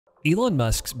Elon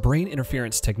Musk's brain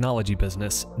interference technology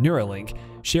business, Neuralink,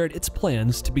 shared its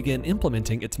plans to begin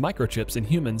implementing its microchips in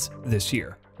humans this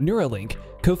year. Neuralink,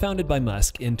 co-founded by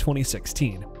Musk in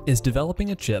 2016, is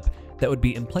developing a chip that would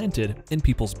be implanted in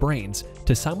people's brains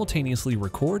to simultaneously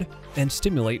record and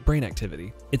stimulate brain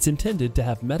activity. It's intended to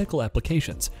have medical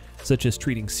applications, such as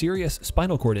treating serious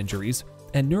spinal cord injuries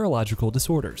and neurological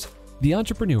disorders. The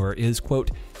entrepreneur is,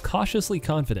 quote, cautiously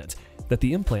confident that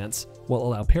the implants will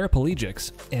allow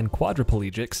paraplegics and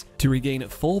quadriplegics to regain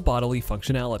full bodily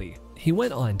functionality. He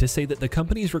went on to say that the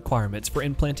company's requirements for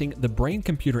implanting the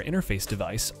brain-computer interface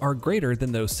device are greater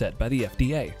than those set by the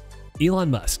FDA.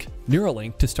 Elon Musk,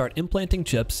 Neuralink to start implanting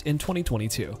chips in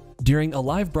 2022. During a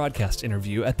live broadcast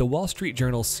interview at the Wall Street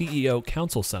Journal's CEO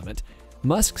Council Summit,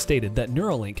 Musk stated that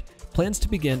Neuralink plans to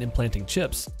begin implanting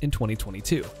chips in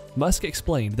 2022. Musk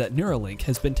explained that Neuralink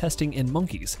has been testing in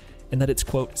monkeys and that it's,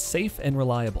 quote, safe and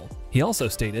reliable. He also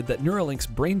stated that Neuralink's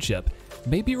brain chip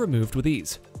may be removed with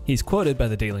ease. He's quoted by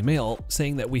the Daily Mail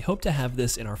saying that we hope to have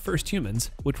this in our first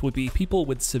humans, which would be people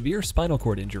with severe spinal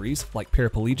cord injuries like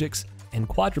paraplegics and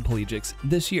quadriplegics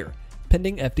this year,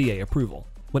 pending FDA approval.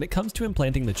 When it comes to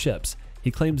implanting the chips,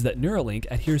 he claims that Neuralink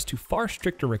adheres to far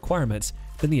stricter requirements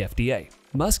than the FDA.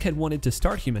 Musk had wanted to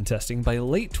start human testing by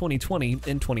late 2020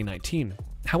 and 2019.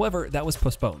 However, that was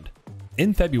postponed.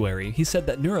 In February, he said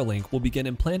that Neuralink will begin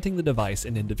implanting the device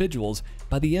in individuals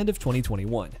by the end of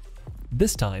 2021.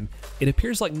 This time, it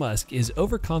appears like Musk is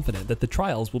overconfident that the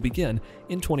trials will begin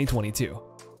in 2022.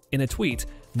 In a tweet,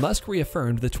 Musk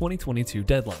reaffirmed the 2022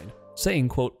 deadline, saying,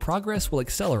 quote, progress will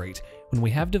accelerate when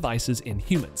we have devices in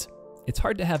humans. It's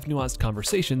hard to have nuanced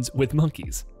conversations with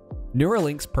monkeys.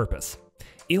 Neuralink's purpose.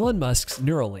 Elon Musk's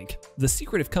Neuralink, the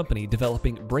secretive company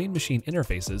developing brain-machine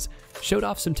interfaces, showed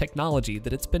off some technology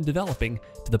that it's been developing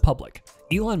to the public.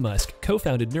 Elon Musk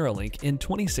co-founded Neuralink in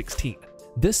 2016.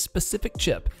 This specific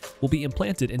chip will be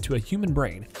implanted into a human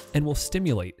brain and will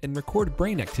stimulate and record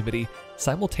brain activity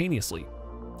simultaneously.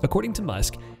 According to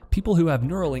Musk, people who have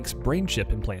Neuralink's brain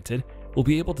chip implanted will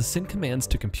be able to send commands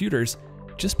to computers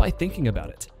just by thinking about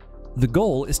it. The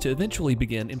goal is to eventually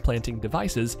begin implanting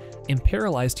devices in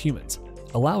paralyzed humans,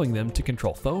 allowing them to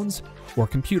control phones or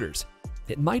computers.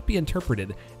 It might be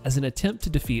interpreted as an attempt to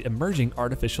defeat emerging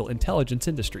artificial intelligence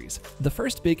industries. The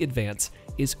first big advance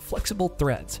is flexible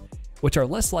threads, which are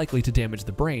less likely to damage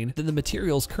the brain than the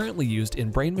materials currently used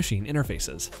in brain-machine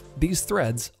interfaces. These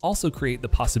threads also create the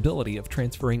possibility of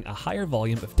transferring a higher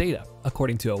volume of data,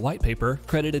 according to a white paper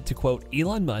credited to, quote,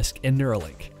 Elon Musk and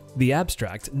Neuralink. The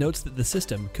abstract notes that the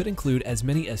system could include as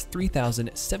many as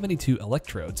 3,072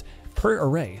 electrodes per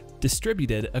array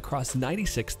distributed across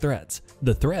 96 threads.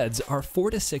 The threads are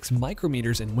 4 to 6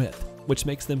 micrometers in width, which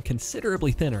makes them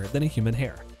considerably thinner than a human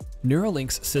hair.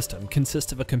 Neuralink's system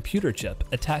consists of a computer chip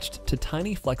attached to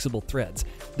tiny flexible threads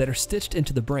that are stitched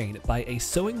into the brain by a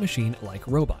sewing machine-like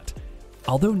robot.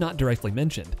 Although not directly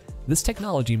mentioned, this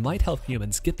technology might help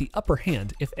humans get the upper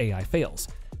hand if AI fails,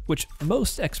 which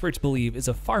most experts believe is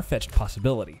a far-fetched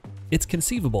possibility. It's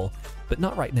conceivable, but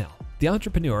not right now. The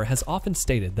entrepreneur has often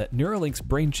stated that Neuralink's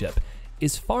brain chip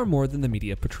is far more than the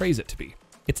media portrays it to be.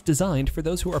 It's designed for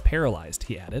those who are paralyzed,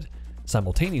 he added.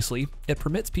 Simultaneously, it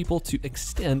permits people to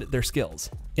extend their skills.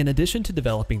 In addition to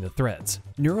developing the threads,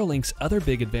 Neuralink's other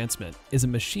big advancement is a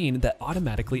machine that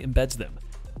automatically embeds them.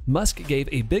 Musk gave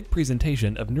a big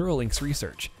presentation of Neuralink's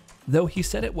research, though he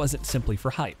said it wasn't simply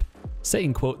for hype,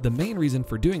 saying, quote, the main reason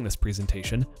for doing this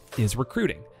presentation is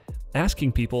recruiting,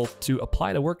 asking people to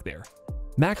apply to work there.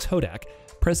 Max Hodak,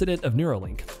 president of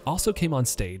Neuralink, also came on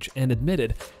stage and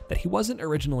admitted that he wasn't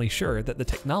originally sure that the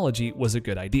technology was a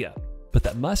good idea, but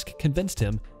that Musk convinced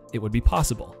him it would be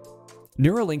possible.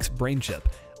 Neuralink's brain chip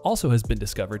also has been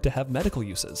discovered to have medical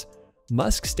uses.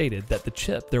 Musk stated that the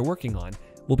chip they're working on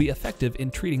will be effective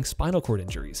in treating spinal cord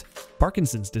injuries,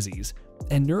 Parkinson's disease,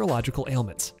 and neurological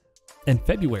ailments. In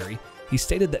February, he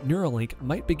stated that Neuralink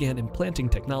might begin implanting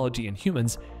technology in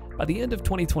humans by the end of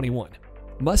 2021.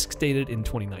 Musk stated in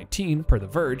 2019, per The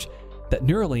Verge, that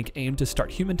Neuralink aimed to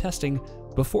start human testing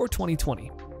before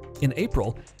 2020. In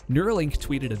April, Neuralink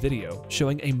tweeted a video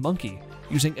showing a monkey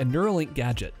using a Neuralink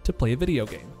gadget to play a video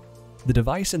game. The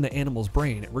device in the animal's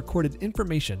brain recorded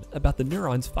information about the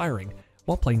neurons firing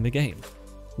while playing the game,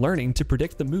 learning to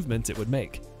predict the movements it would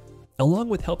make. Along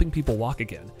with helping people walk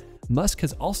again, Musk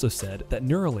has also said that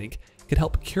Neuralink could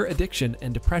help cure addiction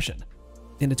and depression.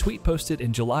 In a tweet posted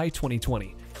in July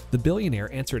 2020, the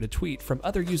billionaire answered a tweet from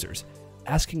other users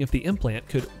asking if the implant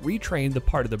could retrain the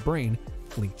part of the brain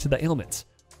linked to the ailments.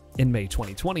 In May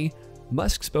 2020,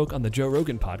 Musk spoke on the Joe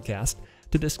Rogan podcast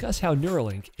to discuss how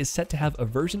Neuralink is set to have a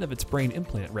version of its brain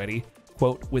implant ready,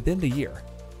 quote, within the year.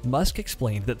 Musk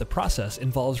explained that the process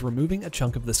involves removing a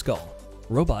chunk of the skull.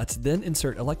 Robots then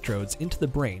insert electrodes into the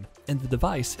brain and the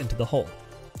device into the hole,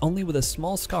 only with a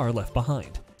small scar left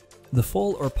behind. The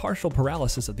full or partial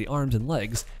paralysis of the arms and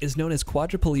legs is known as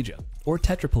quadriplegia or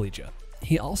tetraplegia.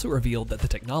 He also revealed that the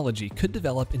technology could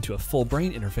develop into a full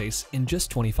brain interface in just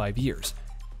 25 years,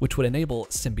 which would enable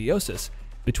symbiosis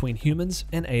between humans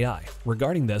and AI.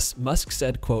 Regarding this, Musk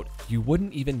said, quote, "You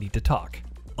wouldn't even need to talk."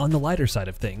 On the lighter side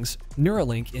of things,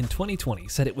 Neuralink in 2020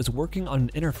 said it was working on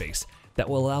an interface that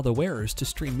will allow the wearers to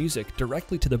stream music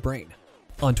directly to the brain.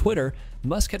 On Twitter,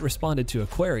 Musk had responded to a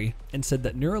query and said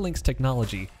that Neuralink's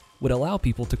technology would allow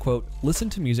people to, quote, "listen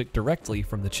to music directly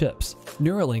from the chips."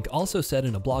 Neuralink also said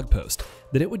in a blog post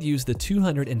that it would use the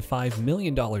 $205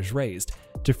 million raised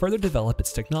to further develop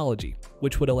its technology,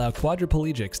 which would allow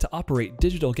quadriplegics to operate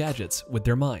digital gadgets with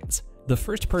their minds. The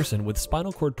first person with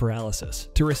spinal cord paralysis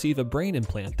to receive a brain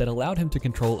implant that allowed him to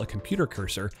control a computer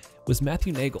cursor was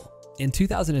Matthew Nagel. In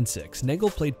 2006, Nagel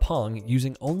played Pong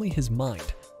using only his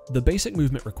mind. The basic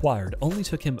movement required only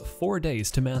took him 4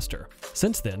 days to master.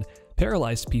 Since then,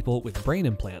 paralyzed people with brain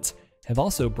implants have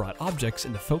also brought objects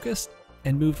into focus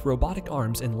and moved robotic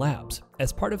arms in labs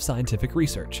as part of scientific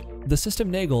research. The system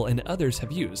Nagel and others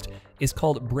have used is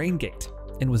called BrainGate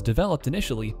and was developed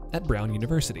initially at Brown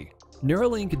University.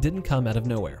 Neuralink didn't come out of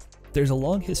nowhere. There's a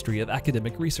long history of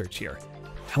academic research here.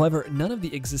 However, none of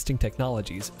the existing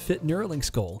technologies fit Neuralink's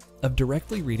goal of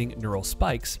directly reading neural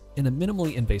spikes in a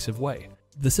minimally invasive way.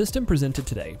 The system presented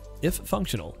today, if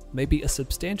functional, may be a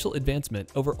substantial advancement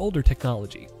over older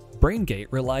technology. BrainGate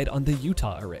relied on the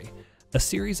Utah array, a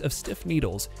series of stiff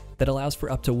needles that allows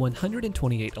for up to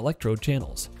 128 electrode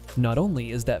channels. Not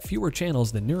only is that fewer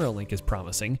channels than Neuralink is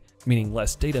promising, meaning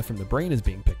less data from the brain is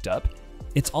being picked up,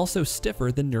 it's also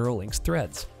stiffer than Neuralink's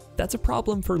threads. That's a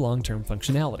problem for long-term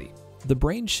functionality. The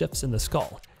brain shifts in the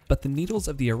skull, but the needles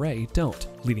of the array don't,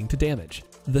 leading to damage.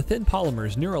 The thin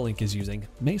polymers Neuralink is using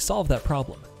may solve that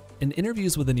problem. In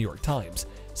interviews with the New York Times,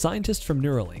 scientists from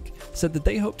Neuralink said that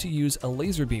they hope to use a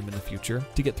laser beam in the future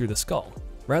to get through the skull,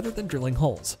 rather than drilling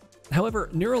holes. However,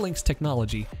 Neuralink's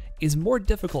technology is more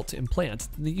difficult to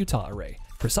implant than the Utah array,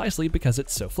 precisely because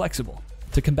it's so flexible.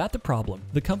 To combat the problem,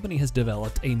 the company has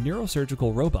developed a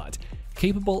neurosurgical robot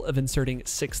capable of inserting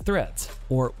 6 threads,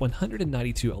 or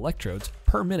 192 electrodes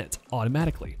per minute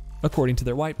automatically, according to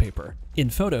their white paper. In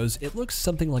photos, it looks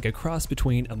something like a cross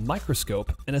between a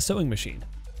microscope and a sewing machine.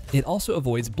 It also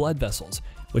avoids blood vessels,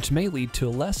 which may lead to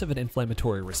less of an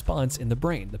inflammatory response in the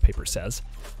brain, the paper says.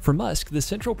 For Musk, the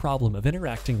central problem of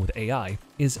interacting with AI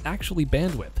is actually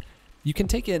bandwidth. You can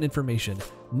take in information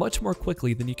much more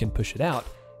quickly than you can push it out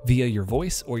via your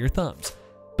voice or your thumbs,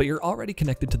 but you're already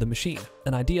connected to the machine,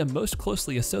 an idea most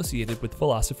closely associated with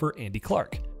philosopher Andy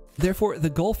Clark. Therefore, the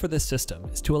goal for this system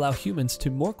is to allow humans to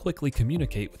more quickly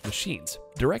communicate with machines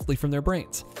directly from their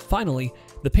brains. Finally,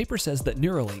 the paper says that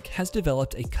Neuralink has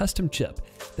developed a custom chip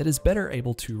that is better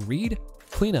able to read,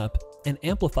 clean up, and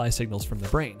amplify signals from the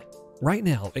brain. Right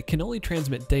now, it can only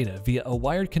transmit data via a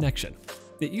wired connection.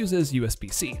 It uses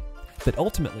USB-C, but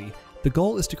ultimately, the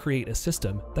goal is to create a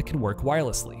system that can work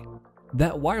wirelessly.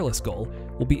 That wireless goal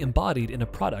will be embodied in a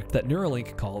product that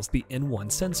Neuralink calls the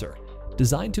N1 sensor,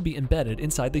 designed to be embedded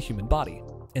inside the human body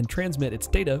and transmit its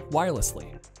data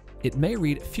wirelessly. It may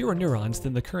read fewer neurons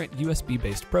than the current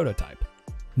USB-based prototype.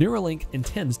 Neuralink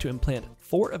intends to implant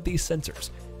 4 of these sensors,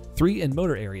 3 in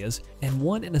motor areas and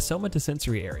 1 in a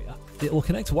somatosensory area. It will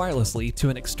connect wirelessly to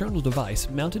an external device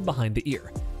mounted behind the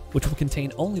ear, which will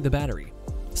contain only the battery.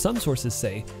 Some sources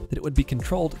say that it would be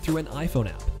controlled through an iPhone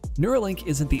app. Neuralink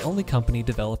isn't the only company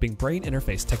developing brain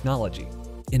interface technology.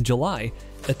 In July,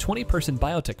 a 20-person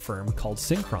biotech firm called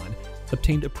Synchron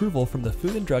obtained approval from the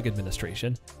Food and Drug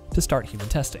Administration to start human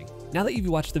testing. Now that you've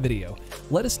watched the video,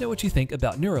 let us know what you think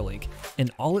about Neuralink and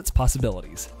all its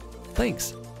possibilities.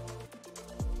 Thanks!